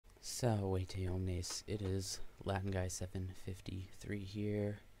Salutationes, it is Latin Guy 753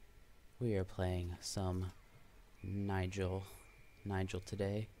 here. We are playing some Nigel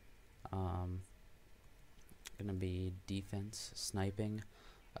today. Gonna be defense sniping.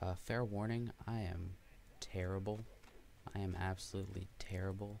 Fair warning, I am terrible. I am absolutely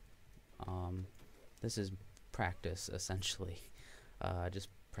terrible. This is practice essentially. Just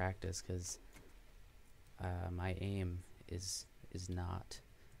practice because my aim is not.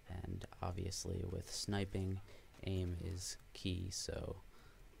 And obviously with sniping, aim is key, so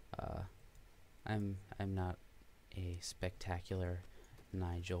I'm not a spectacular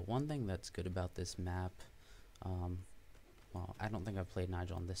Nigel. One thing that's good about this map, well, I don't think I've played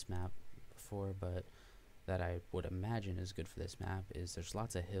Nigel on this map before, but that I would imagine is good for this map is there's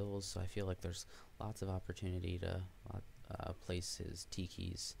lots of hills, so I feel like there's lots of opportunity to place his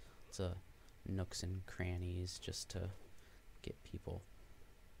tikis, to nooks and crannies, just to get people.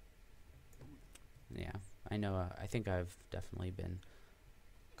 Yeah, I know. I think I've definitely been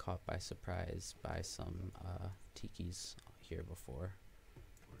caught by surprise by some tikis here before,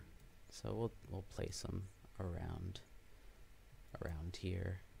 so we'll place them around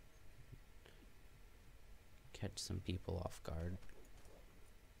here, catch some people off guard.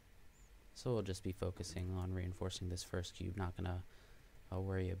 So we'll just be focusing on reinforcing this first cube. Not gonna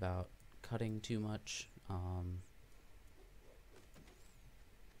worry about cutting too much.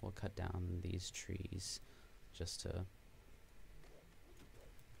 We'll cut down these trees just to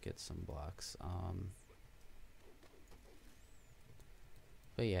get some blocks.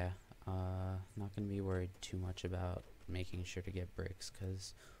 But yeah, not going to be worried too much about making sure to get bricks,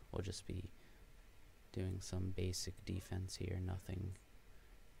 because we'll just be doing some basic defense here. Nothing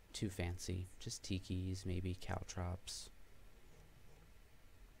too fancy. Just tikis, maybe caltrops.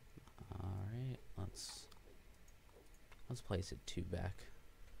 Alright, let's place it 2 back.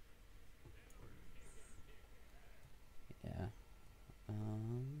 Yeah.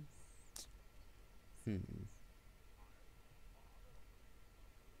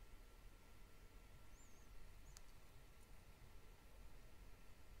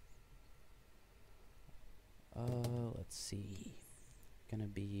 Let's see. Gonna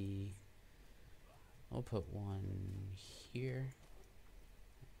be, I'll put one here.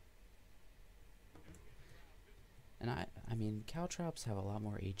 And I mean, caltrops have a lot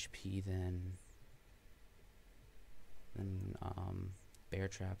more HP than bear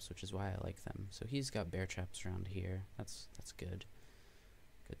traps, which is why I like them. So he's got bear traps around here. That's good.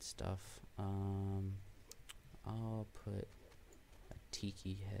 Good stuff. I'll put a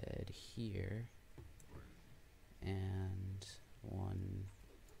tiki head here and one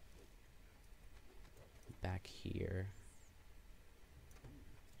back here.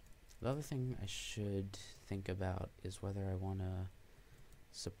 The other thing I should think about is whether I want to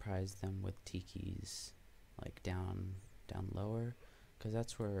surprise them with tikis like down lower, because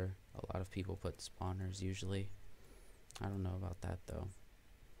that's where a lot of people put spawners usually. I don't know about that though.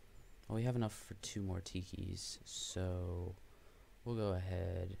 Well, we have enough for 2 more tikis, so we'll go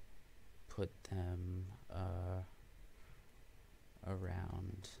ahead, put them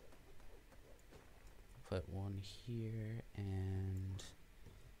around. Put one here, and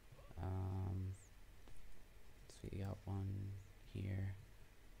so we got one here.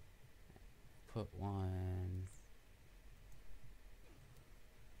 Put one.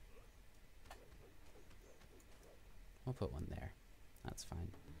 We'll put one there. That's fine.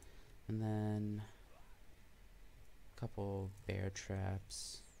 And then a couple bear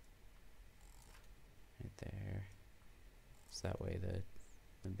traps right there. So that way the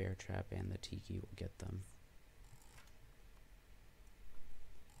bear trap and the tiki will get them.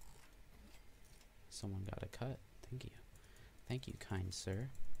 Someone got a cut. Thank you. Thank you, kind sir.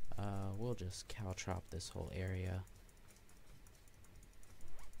 We'll just caltrop this whole area.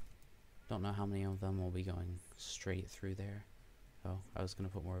 Don't know how many of them will be going straight through there. Oh, I was gonna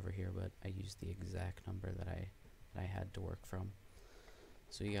put more over here, but I used the exact number that I had to work from.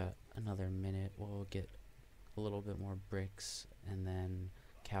 So we got another minute. We'll get a little bit more bricks and then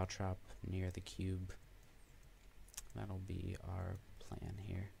caltrop near the cube. That'll be our plan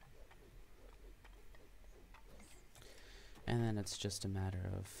here. And then it's just a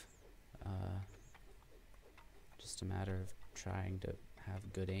matter of trying to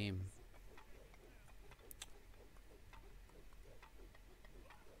have good aim.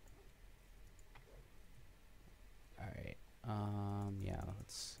 Alright, yeah,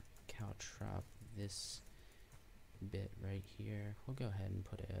 let's caltrop this bit right here. We'll go ahead and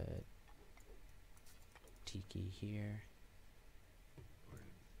put a tiki here,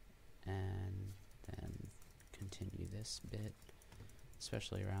 and then continue this bit.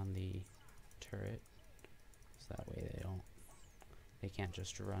 especially around the turret, so that way they can't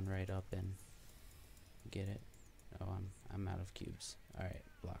just run right up and get it. Oh, I'm out of cubes. All right,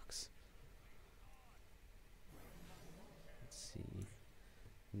 blocks. Let's see,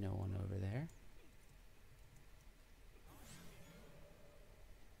 no one over there.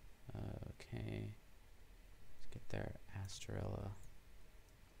 Okay, let's get their Astrella.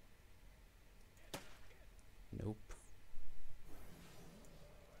 Nope.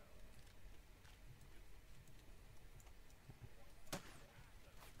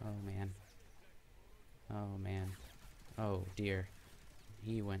 Oh man. Oh man. Oh dear.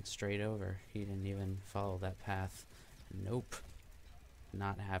 He went straight over. He didn't even follow that path. Nope.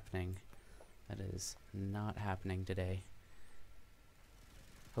 Not happening. That is not happening today.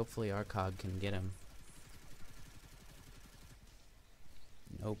 Hopefully our cog can get him.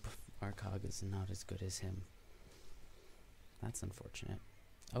 Nope. Our cog is not as good as him. That's unfortunate.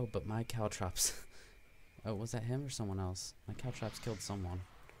 Oh, but my Caltrops. Oh, was that him or someone else? My Caltrops killed someone.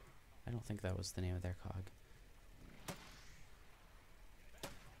 I don't think that was the name of their cog.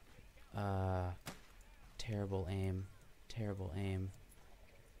 Terrible aim. Terrible aim.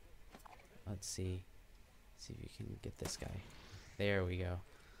 Let's see. See if you can get this guy. There we go.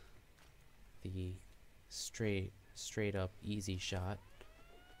 The straight up easy shot.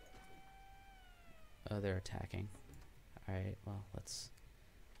 Oh, they're attacking. Alright, well, let's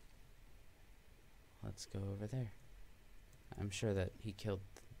go over there. I'm sure that he killed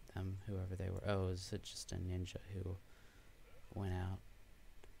them, whoever they were. Oh, it was just a ninja who went out.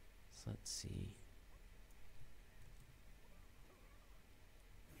 So let's see.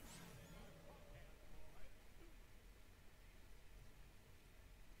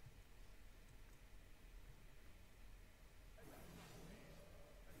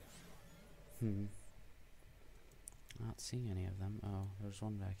 Not seeing any of them. Oh, there's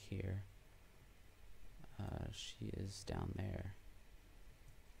one back here. She is down there.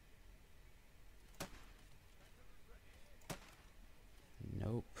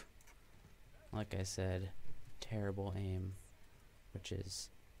 Nope. Like I said, terrible aim, which is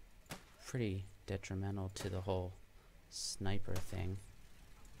pretty detrimental to the whole sniper thing.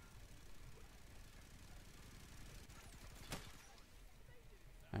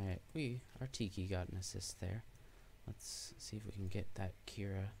 Alright, our Tiki got an assist there. Let's see if we can get that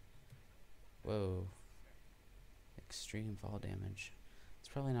Kira. Whoa. Extreme fall damage. It's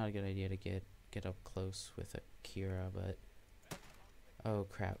probably not a good idea to get up close with a Kira, but oh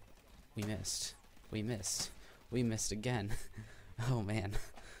crap. We missed. We missed. We missed again. Oh man.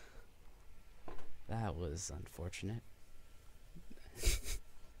 That was unfortunate.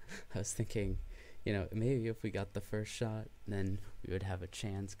 I was thinking, you know, maybe if we got the first shot, then we would have a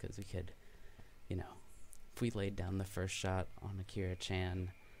chance, because we could, you know, if we laid down the first shot on Akira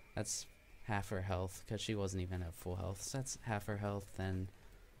Chan, that's half her health, because she wasn't even at full health, so that's half her health, then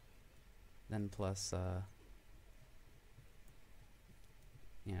plus,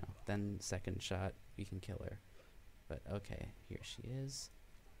 you know, then second shot, we can kill her. But okay, here she is.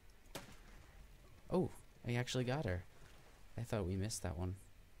 Oh, I actually got her. I thought we missed that one.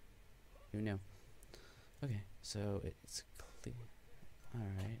 Who knew? Okay, so it's clear.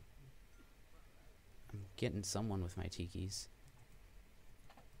 Alright. I'm getting someone with my tikis.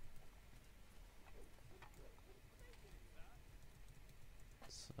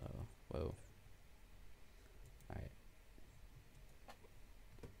 So, whoa. Alright.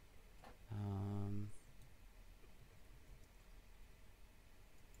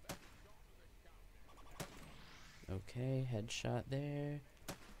 Okay, headshot there.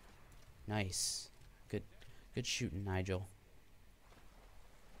 Nice. Good shooting, Nigel.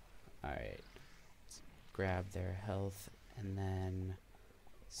 Alright. Let's grab their health and then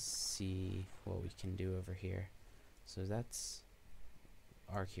see what we can do over here. So that's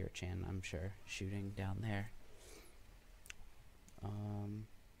Arkir-chan, I'm sure, shooting down there. I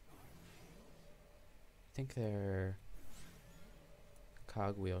think their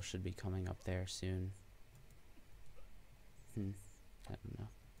cogwheel should be coming up there soon. I don't know.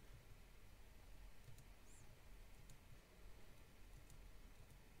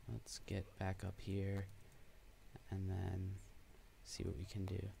 Let's get back up here and then see what we can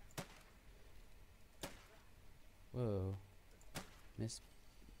do. Whoa. Miss.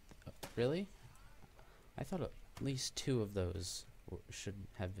 Really? I thought at least 2 of those should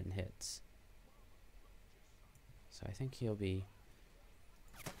have been hits. So I think he'll be...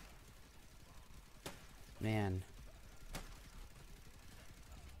 Man.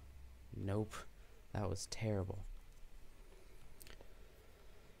 Nope. That was terrible.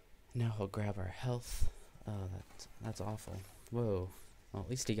 Now we'll grab our health. Oh, that's awful. Whoa. Well, at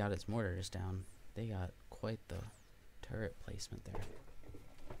least he got his mortars down. They got quite the turret placement there.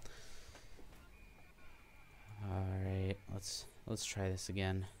 Alright, let's try this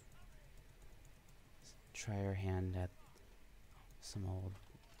again. Try our hand at some old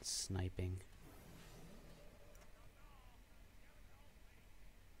sniping.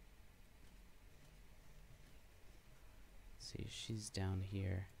 Let's see, she's down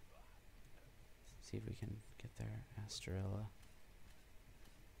here. See if we can get there, Astrella.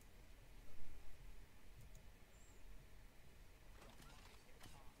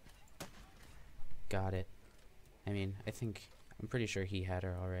 Got it. I mean, I'm pretty sure he had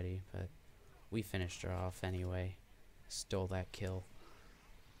her already, but we finished her off anyway. Stole that kill.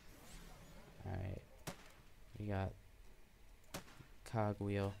 Alright. We got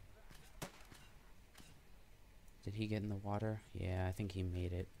Cogwheel. Did he get in the water? Yeah, I think he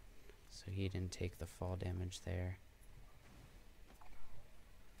made it. So he didn't take the fall damage there.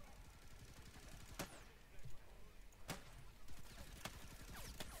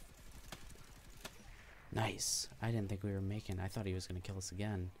 Nice. I didn't think we were making. I thought he was going to kill us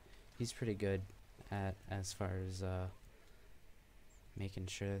again. He's pretty good at as far as making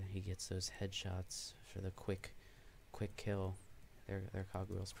sure that he gets those headshots for the quick kill. Their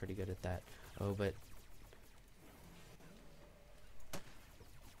Cogwheel's pretty good at that. Oh, but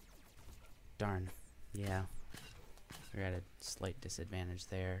darn. Yeah. We're at a slight disadvantage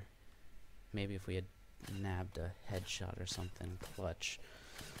there. Maybe if we had nabbed a headshot or something clutch.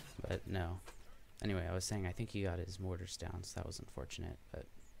 But no. Anyway, I was saying I think he got his mortars down, so that was unfortunate, but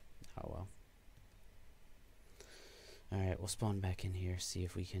oh well. Alright, we'll spawn back in here, see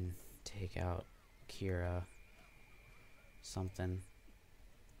if we can take out Kira. Something.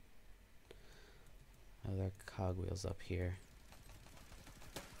 Oh, there are Cogwheels up here.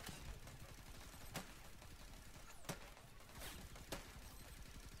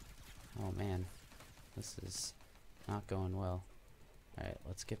 Oh man, this is not going well. Alright,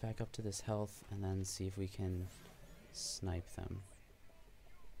 let's get back up to this health and then see if we can snipe them.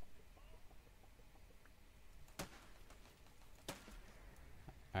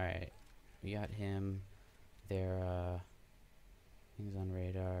 Alright, we got him. There, things on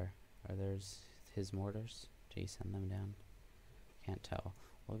radar. Are there's his mortars? Did he send them down? Can't tell.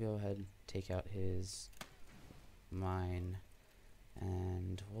 We'll go ahead and take out his mine.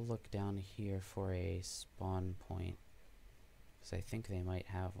 And we'll look down here for a spawn point. Because I think they might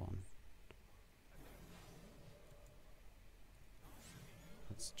have one.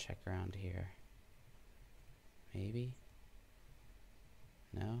 Let's check around here. Maybe?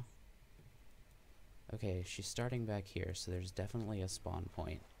 No? Okay, she's starting back here, so there's definitely a spawn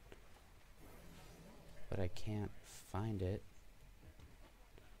point. But I can't find it.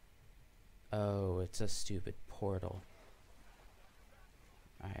 Oh, it's a stupid portal.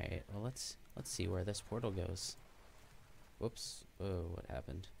 Alright, well let's see where this portal goes. Whoops. Oh, what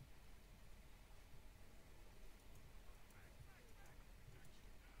happened?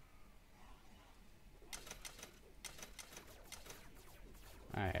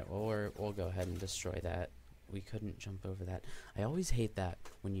 Alright, well we'll go ahead and destroy that. We couldn't jump over that. I always hate that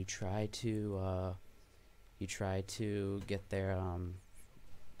when you try to get their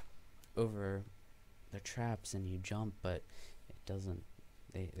over their traps and you jump, but it doesn't.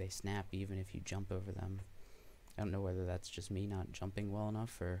 They snap even if you jump over them. I don't know whether that's just me not jumping well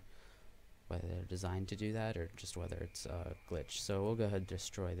enough, or whether they're designed to do that, or just whether it's a glitch. So we'll go ahead and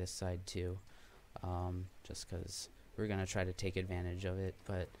destroy this side too, just because we're gonna try to take advantage of it.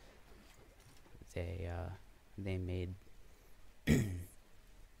 But they made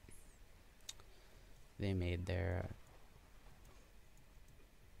they made their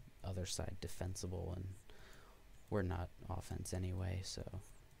other side defensible, and we're not offense anyway, so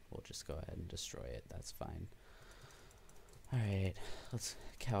we'll just go ahead and destroy it. That's fine. Alright, let's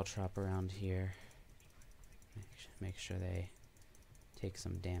caltrop around here. Make sure they take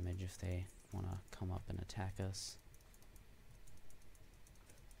some damage if they want to come up and attack us.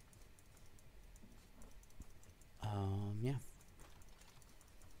 Yeah.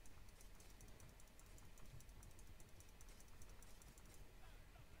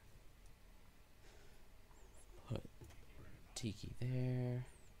 Put Tiki there.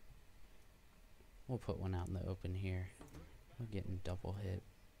 We'll put one out in the open here. We're getting double hit.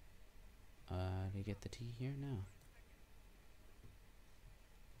 Did you get the T here? No.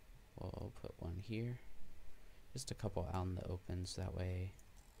 We'll put one here. Just a couple out in the open, so that way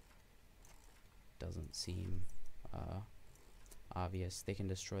it doesn't seem obvious. They can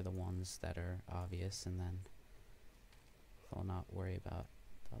destroy the ones that are obvious, and then they'll not worry about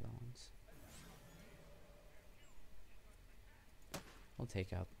the other ones. We'll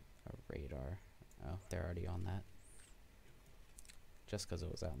take out a radar. Oh, they're already on that. Just because it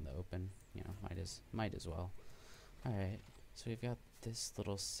was out in the open, you know, might as well. Alright, so we've got this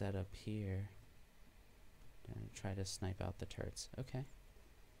little setup here. Gonna try to snipe out the turrets. Okay.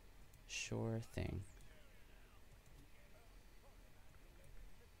 Sure thing.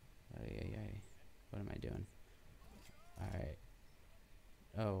 Ay. What am I doing? Alright.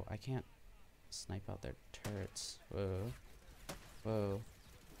 Oh, I can't snipe out their turrets. Whoa. Whoa.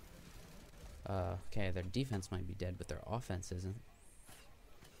 Okay, their defense might be dead, but their offense isn't.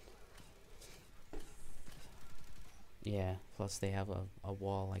 Yeah, plus they have a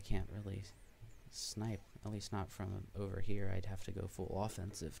wall I can't really snipe. At least not from over here. I'd have to go full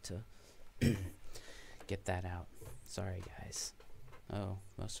offensive to get that out. Sorry, guys. Oh,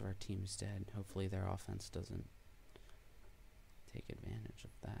 most of our team's dead. Hopefully their offense doesn't take advantage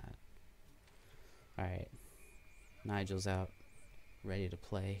of that. Alright. Nigel's out. Ready to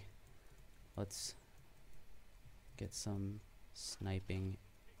play. Let's get some sniping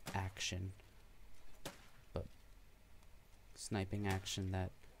action. But sniping action that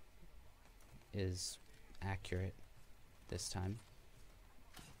is accurate this time.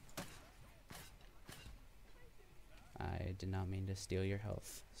 I did not mean to steal your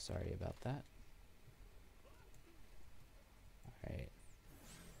health. Sorry about that. Alright.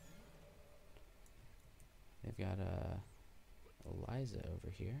 They've got Eliza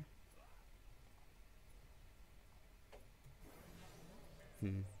over here.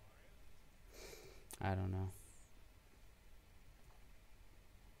 I don't know.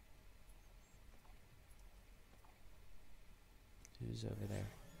 Who's over there?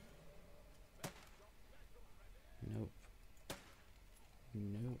 Nope.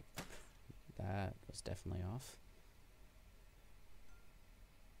 Nope. That was definitely off.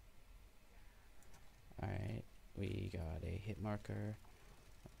 Alright, we got a hit marker.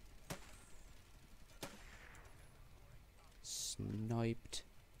 Sniped.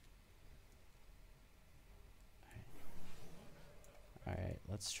 Alright,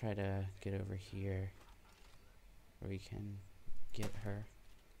 let's try to get over here where we can get her.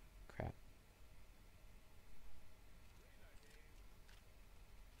 Crap.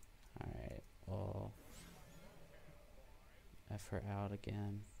 Alright, we'll F her out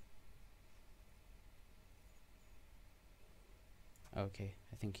again. Okay,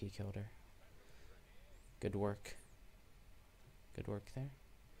 I think he killed her. Good work. Good work there.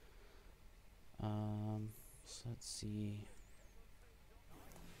 So let's see.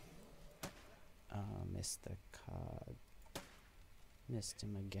 Missed the cog. Missed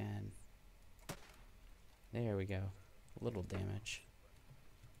him again. There we go. A little damage.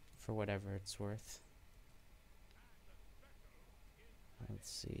 For whatever it's worth. Let's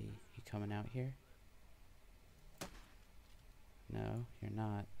see. You coming out here? No, you're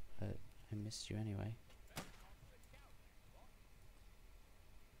not, but I missed you anyway.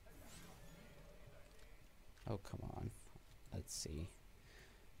 Oh, come on. Let's see.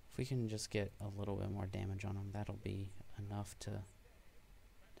 If we can just get a little bit more damage on him, that'll be enough to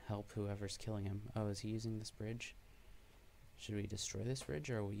help whoever's killing him. Oh, is he using this bridge? Should we destroy this bridge,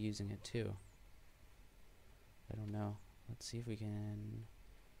 or are we using it too? I don't know. Let's see if we can...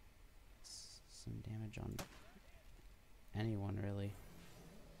 some damage on anyone, really.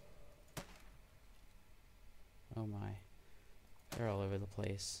 Oh my. They're all over the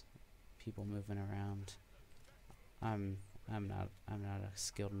place. People moving around. I'm not a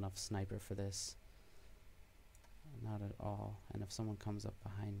skilled enough sniper for this. Not at all. And if someone comes up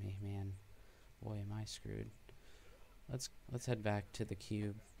behind me, man, boy am I screwed. Let's head back to the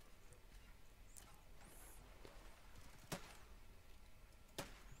cube.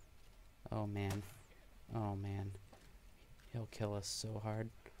 Oh man. Oh man. He'll kill us so hard.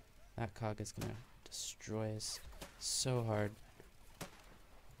 That cog is gonna destroy us so hard.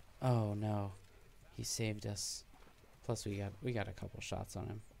 Oh no. He saved us. Plus we got a couple shots on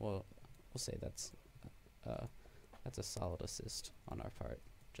him. We'll say that's a solid assist on our part,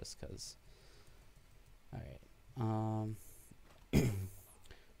 just cause. Alright.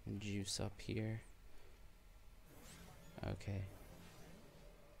 Juice up here. Okay.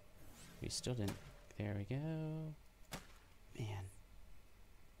 We still didn't. There we go. Man.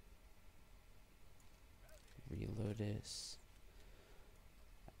 Reload this.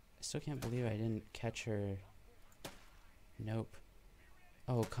 I still can't believe I didn't catch her. Nope.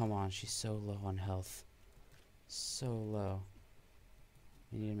 Oh, come on. She's so low on health. So low.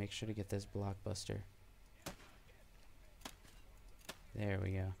 We need to make sure to get this blockbuster. There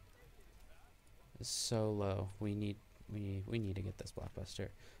we go. It's so low. We need to get this blockbuster.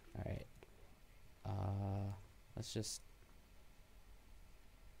 Alright. Let's just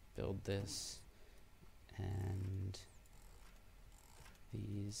build this and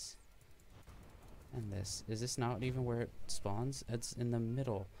these and this. Is this not even where it spawns? It's in the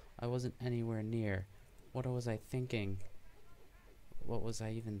middle. I wasn't anywhere near. What was I thinking? What was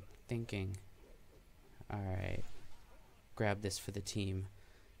I even thinking? Alright. Grab this for the team.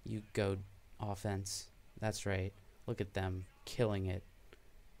 You go, offense. That's right. Look at them. Killing it.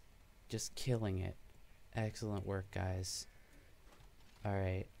 Just killing it. Excellent work, guys.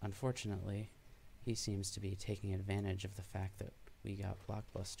 Alright. Unfortunately, he seems to be taking advantage of the fact that we got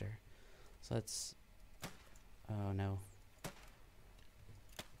Blockbuster. So let's... Oh, no.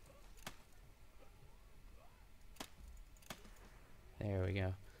 There we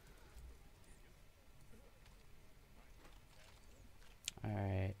go.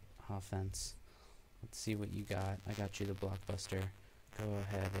 Alright, offense. Let's see what you got. I got you the Blockbuster. Go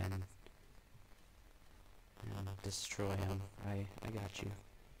ahead and destroy him. I got you.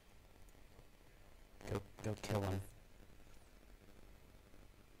 Go kill him.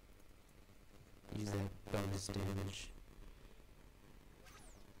 Use that bonus damage.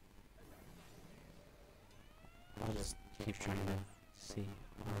 I'll just keep trying to see.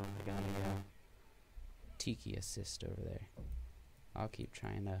 Oh, I got a Tiki assist over there. I'll keep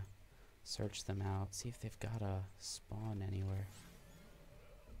trying to search them out, see if they've got a spawn anywhere.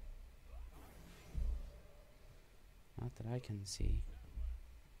 Not that I can see.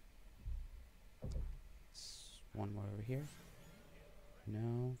 One more over here.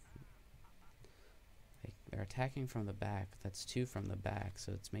 No. They're attacking from the back. That's two from the back,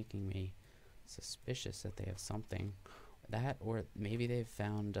 so it's making me suspicious that they have something. That, or maybe they've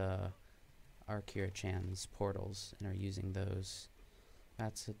found Arkira-chan's portals and are using those.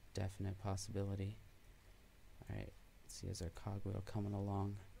 That's a definite possibility. Alright, let's see, is there Cogwheel coming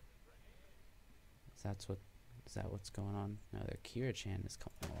along? Is that what's going on? No, their Kira-chan is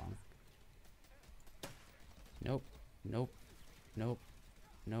coming along. Nope, nope, nope,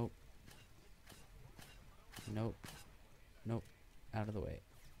 nope, nope, nope, out of the way.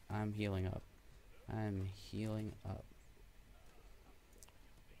 I'm healing up. I'm healing up.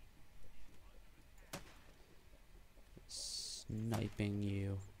 Sniping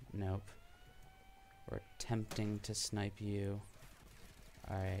you. Nope. We're attempting to snipe you.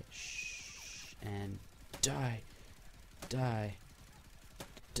 Alright, shh. And die. Die.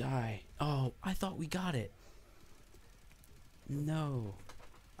 Die. Oh, I thought we got it. No.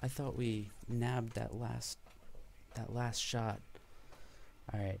 I thought we nabbed that last shot.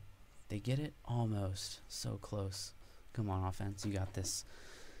 Alright. They get it? Almost. So close. Come on, offense. You got this.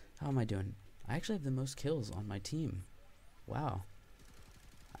 How am I doing? I actually have the most kills on my team. Wow.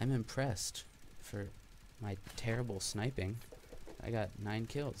 I'm impressed for my terrible sniping. I got 9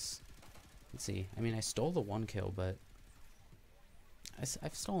 kills. Let's see. I mean, I stole the 1 kill, but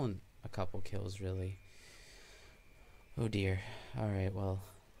I've stolen a couple kills, really. Oh dear. Alright, well,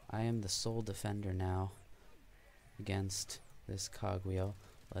 I am the sole defender now against this Cogwheel.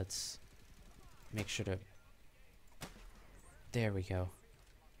 Let's make sure to... There we go.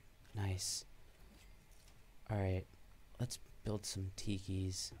 Nice. Alright, let's build some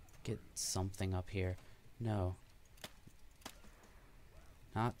tikis. Get something up here. No.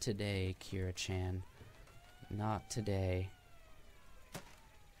 Not today, Kira-chan. Not today.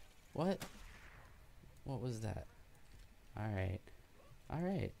 What? What was that? Alright.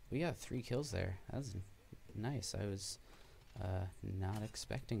 Alright, we got 3 kills there. That's nice. I was not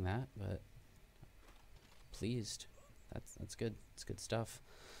expecting that, but pleased. That's good. It's good stuff.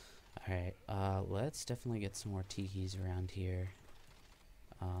 Alright, let's definitely get some more tikis around here.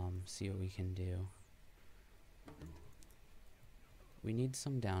 See what we can do. We need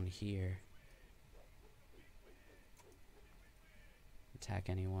some down here. Attack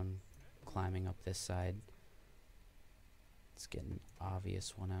anyone climbing up this side. Let's get an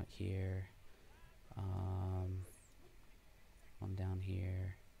obvious one out here. One down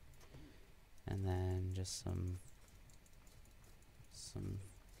here. And then just some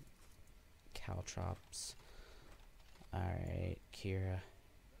caltrops. Alright, Kira.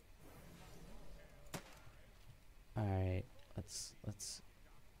 Alright, let's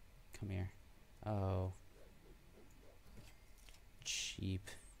come here. Oh. Cheap.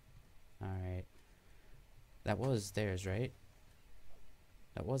 Alright. That was theirs, right?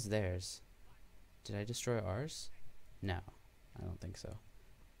 That was theirs. Did I destroy ours? No, I don't think so.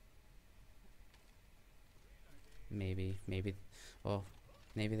 Maybe, well,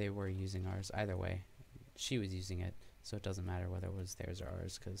 maybe they were using ours. Either way, she was using it, so it doesn't matter whether it was theirs or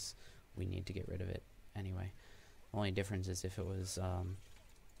ours, because we need to get rid of it anyway. Only difference is if it was,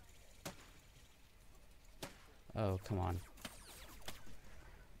 oh, come on.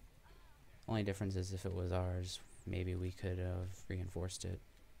 Only difference is if it was ours, maybe we could have reinforced it.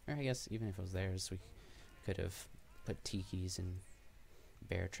 Or I guess even if it was theirs, we could have put tikis and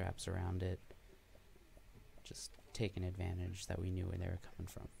bear traps around it. Just taking advantage that we knew where they were coming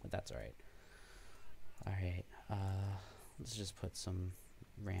from. But that's alright. Alright, let's just put some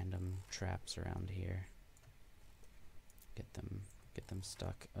random traps around here. Get them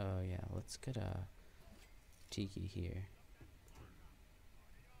stuck. Oh yeah, let's get a tiki here.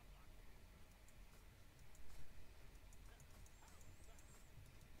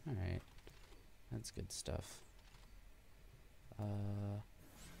 Alright, that's good stuff.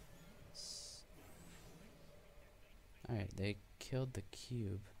 Alright, they killed the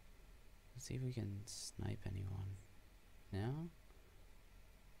cube. Let's see if we can snipe anyone. No?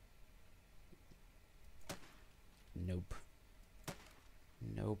 Nope.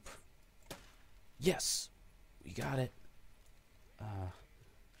 Nope. Yes! We got it!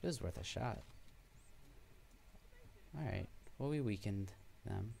 It was worth a shot. Alright, well we weakened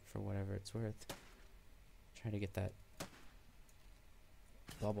them for whatever it's worth. Try to get that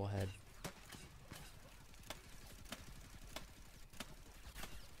bubblehead.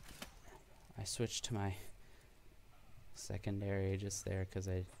 I switched to my secondary just there because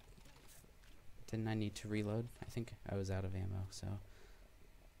I need to reload. I think I was out of ammo, so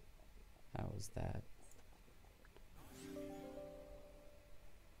that was that.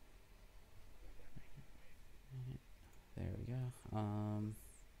 There we go.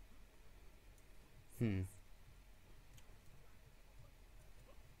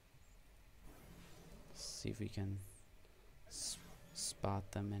 See if we can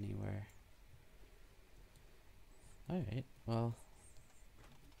spot them anywhere. Alright, well,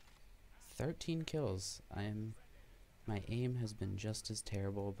 13 kills. My aim has been just as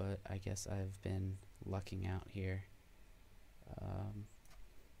terrible, but I guess I've been lucking out here.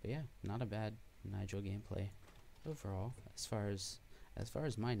 But yeah, not a bad Nigel gameplay overall, as far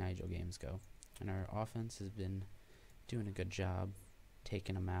as my Nigel games go. And our offense has been doing a good job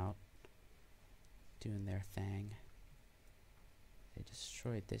taking them out, doing their thing. They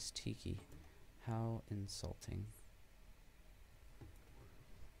destroyed this tiki. How insulting.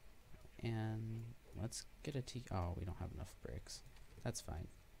 And let's get a tiki. Oh, we don't have enough bricks. That's fine.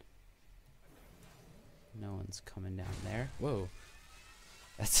 No one's coming down there. Whoa.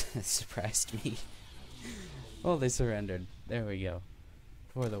 That surprised me. Well, they surrendered. There we go.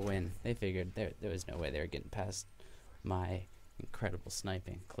 For the win. They figured there was no way they were getting past my incredible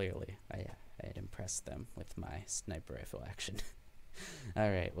sniping. Clearly, I had impressed them with my sniper rifle action.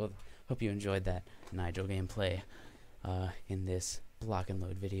 Alright, well, hope you enjoyed that Nigel gameplay in this block and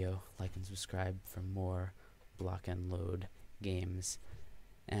load video. Like and subscribe for more block and load games.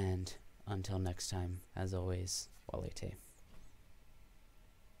 And until next time, as always, Walete.